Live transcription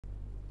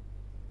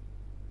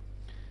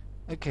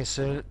Okay,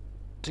 so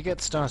to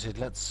get started,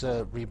 let's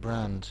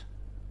rebrand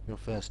your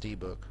first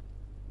ebook.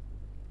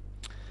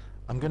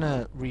 I'm going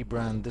to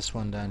rebrand this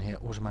one down here,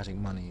 Automatic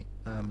Money.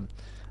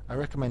 I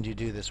recommend you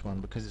do this one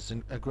because it's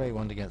a great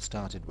one to get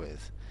started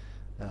with.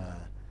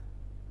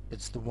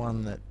 It's the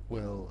one that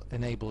will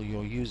enable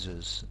your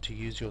users to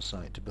use your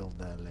site to build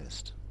their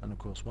list. And of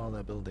course, while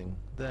they're building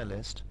their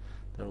list,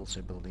 they're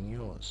also building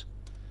yours.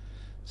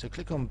 So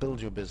click on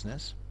Build Your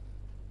Business.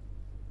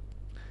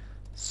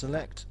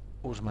 Select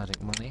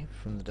Automatic Money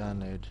from the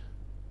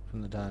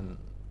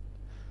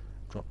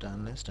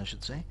drop-down list, I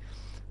should say.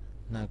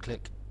 Now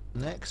click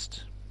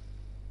Next,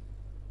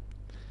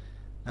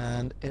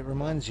 and it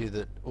reminds you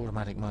that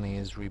Automatic Money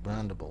is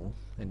rebrandable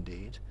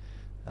indeed.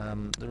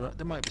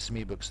 There might be some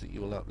ebooks that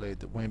you will upload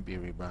that won't be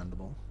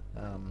rebrandable,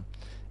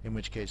 in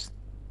which case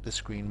the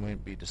screen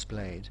won't be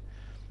displayed,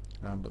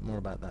 but more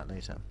about that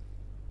later.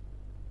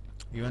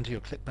 You enter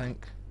your ClickBank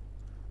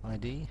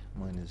ID,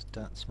 mine is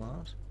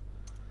DatSmart,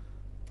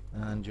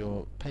 and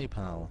your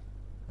PayPal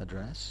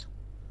address.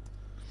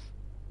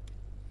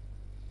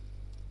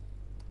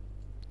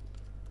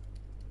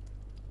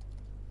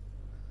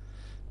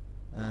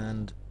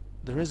 And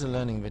there is a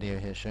learning video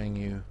here showing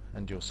you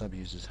and your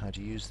sub-users how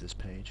to use this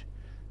page,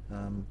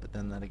 but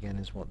then that again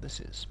is what this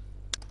is.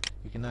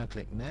 You can now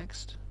click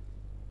Next,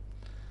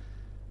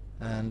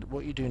 and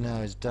what you do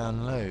now is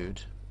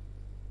download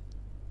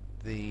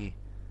the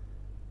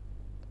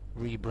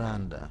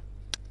rebrander.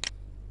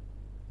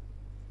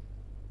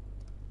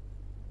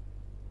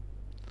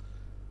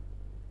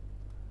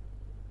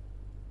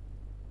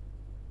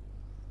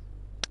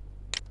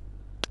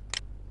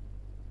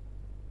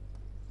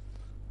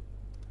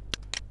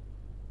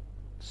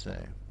 So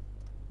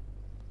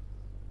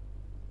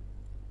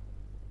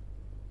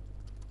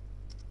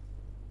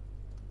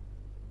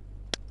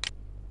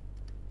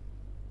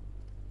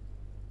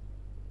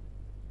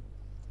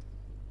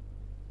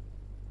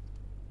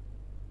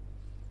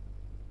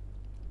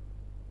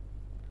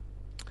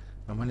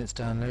and when it's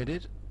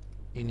downloaded,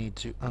 you need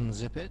to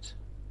unzip it,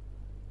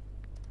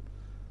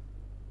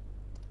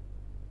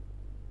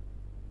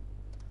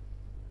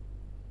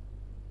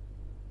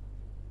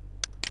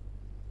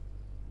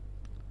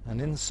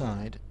 and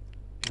inside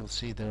you'll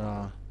see there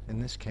are, in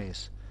this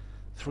case,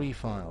 3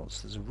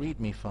 files. There's a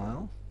README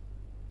file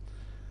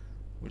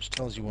which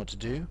tells you what to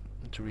do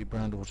to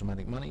rebrand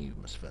Automatic Money. You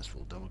must first of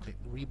all double click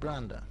the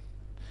rebrander.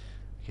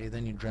 Okay,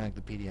 then you drag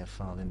the PDF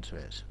file into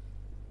it.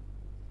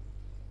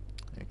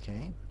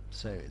 Okay,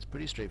 so it's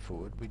pretty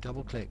straightforward. We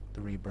double click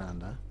the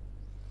rebrander,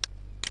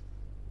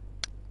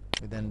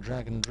 we then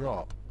drag and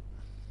drop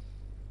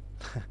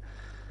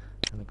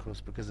and of course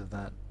because of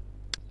that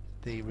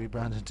the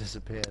rebrander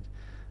disappeared.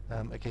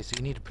 Okay, so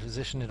you need to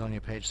position it on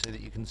your page so that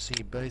you can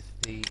see both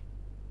the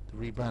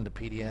rebrander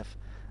PDF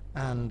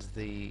and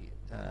the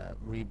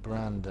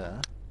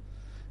rebrander.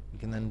 You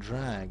can then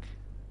drag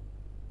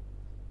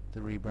the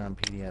rebrand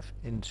PDF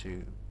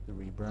into the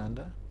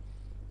rebrander.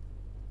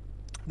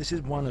 This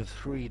is one of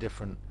 3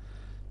 different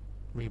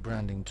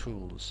rebranding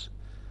tools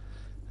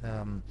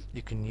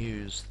you can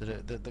use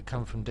that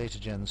come from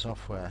DataGen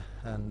software,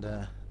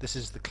 and this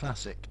is the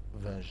classic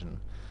version.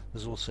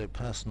 There's also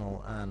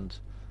personal and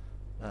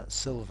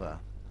silver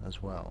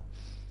as well.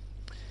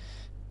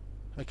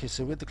 Okay,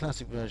 so with the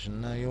classic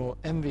version, now your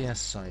MVS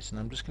site, and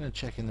I'm just going to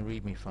check in the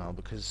README file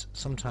because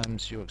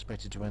sometimes you're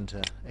expected to enter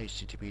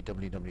HTTP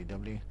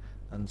www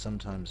and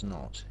sometimes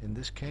not. In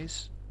this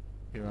case,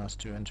 you're asked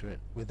to enter it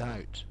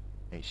without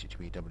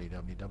HTTP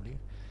www.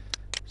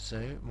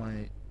 So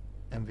my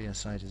MVS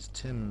site is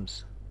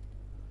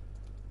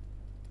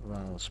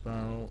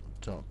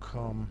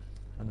timsviralspiral.com,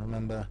 and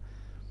remember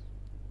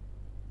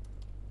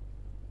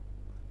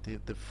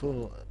the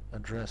full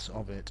address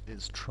of it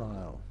is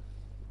trial.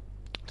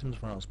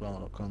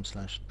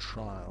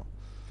 timsviralspiral.com/trial.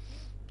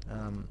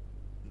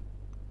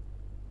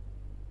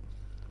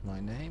 My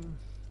name,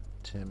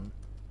 Tim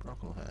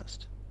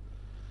Brocklehurst.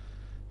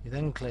 You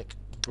then click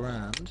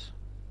Brand.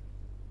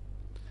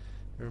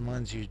 It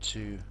reminds you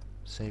to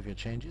save your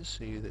changes,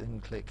 so you then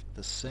click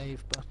the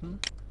Save button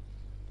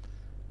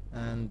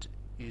and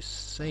you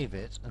save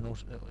it, and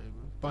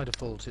by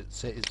default it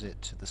saves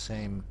it to the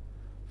same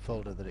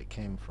folder that it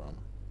came from.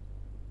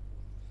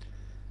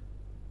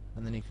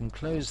 And then you can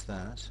close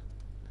that,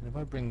 and if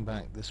I bring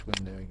back this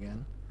window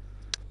again,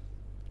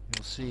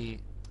 you'll see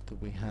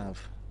that we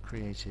have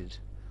created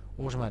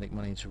Automatic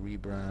Money to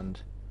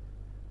rebranded.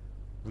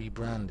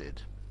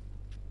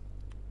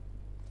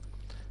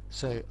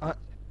 So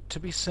to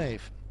be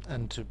safe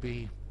and to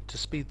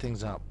speed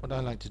things up, what I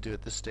like to do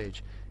at this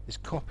stage is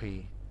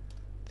copy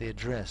the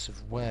address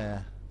of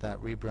where that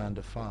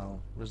rebrander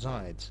file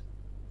resides,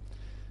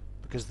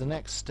 because the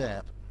next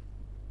step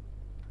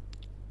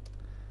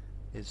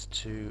is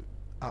to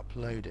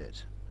upload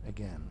it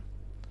again.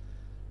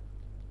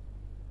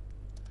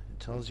 It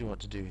tells you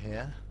what to do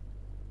here.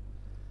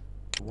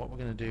 But what we're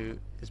going to do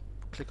is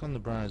click on the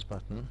Browse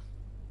button.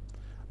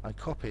 I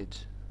copied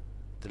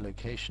the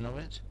location of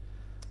it.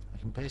 I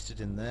can paste it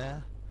in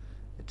there.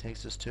 It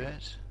takes us to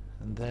it,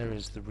 and there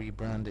is the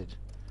rebranded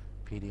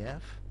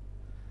PDF.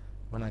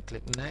 when I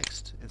click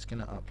next, it's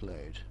going to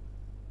upload,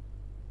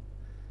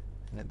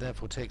 and it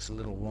therefore takes a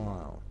little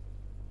while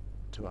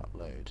to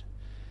upload,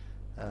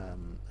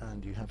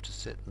 and you have to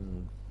sit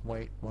and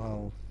wait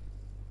while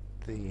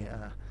the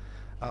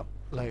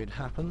upload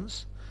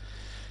happens,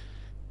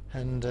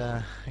 and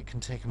it can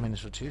take a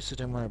minute or two, so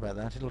don't worry about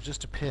that. It'll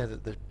just appear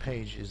that the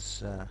page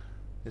is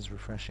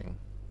refreshing.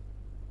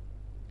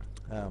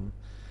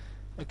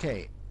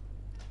 Okay,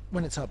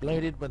 when it's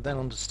uploaded, we're then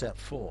on to step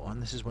 4,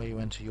 and this is where you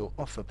enter your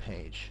offer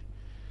page.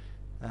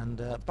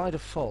 And by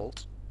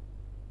default,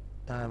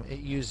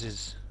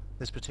 this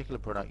particular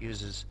product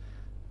uses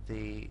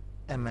the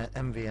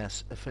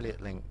MVS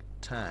affiliate link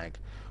tag,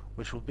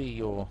 which will be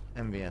your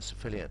MVS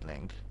affiliate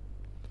link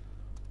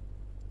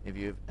if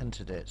you've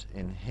entered it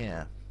in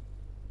here.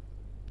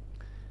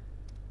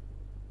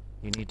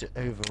 You need to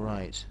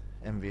overwrite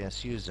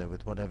MVS user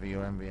with whatever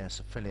your MVS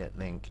affiliate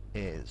link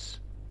is.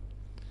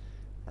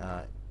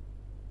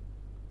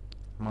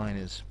 Mine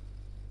is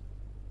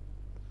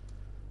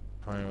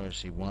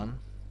priority 1.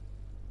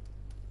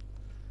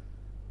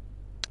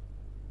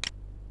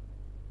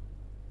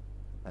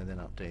 I then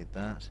update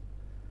that,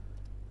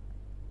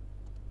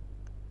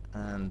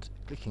 and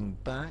clicking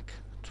back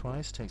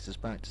twice takes us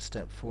back to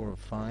step 4 of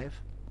 5.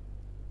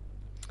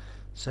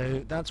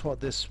 So that's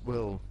what this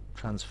will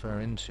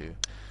transfer into,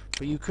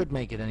 but you could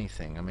make it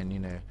anything. I mean, you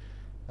know,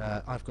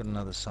 I've got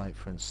another site,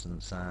 for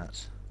instance,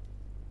 at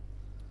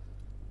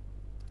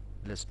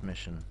list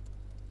mission,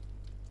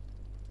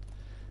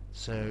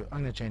 so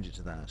I'm going to change it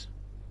to that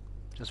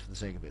just for the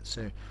sake of it.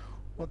 So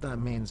what that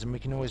means, and we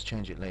can always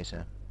change it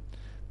later,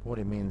 what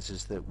it means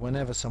is that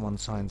whenever someone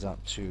signs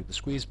up to the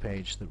squeeze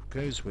page that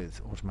goes with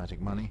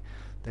automatic money,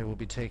 they will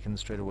be taken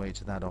straight away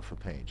to that offer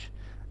page,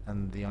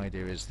 and the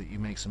idea is that you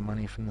make some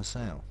money from the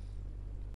sale.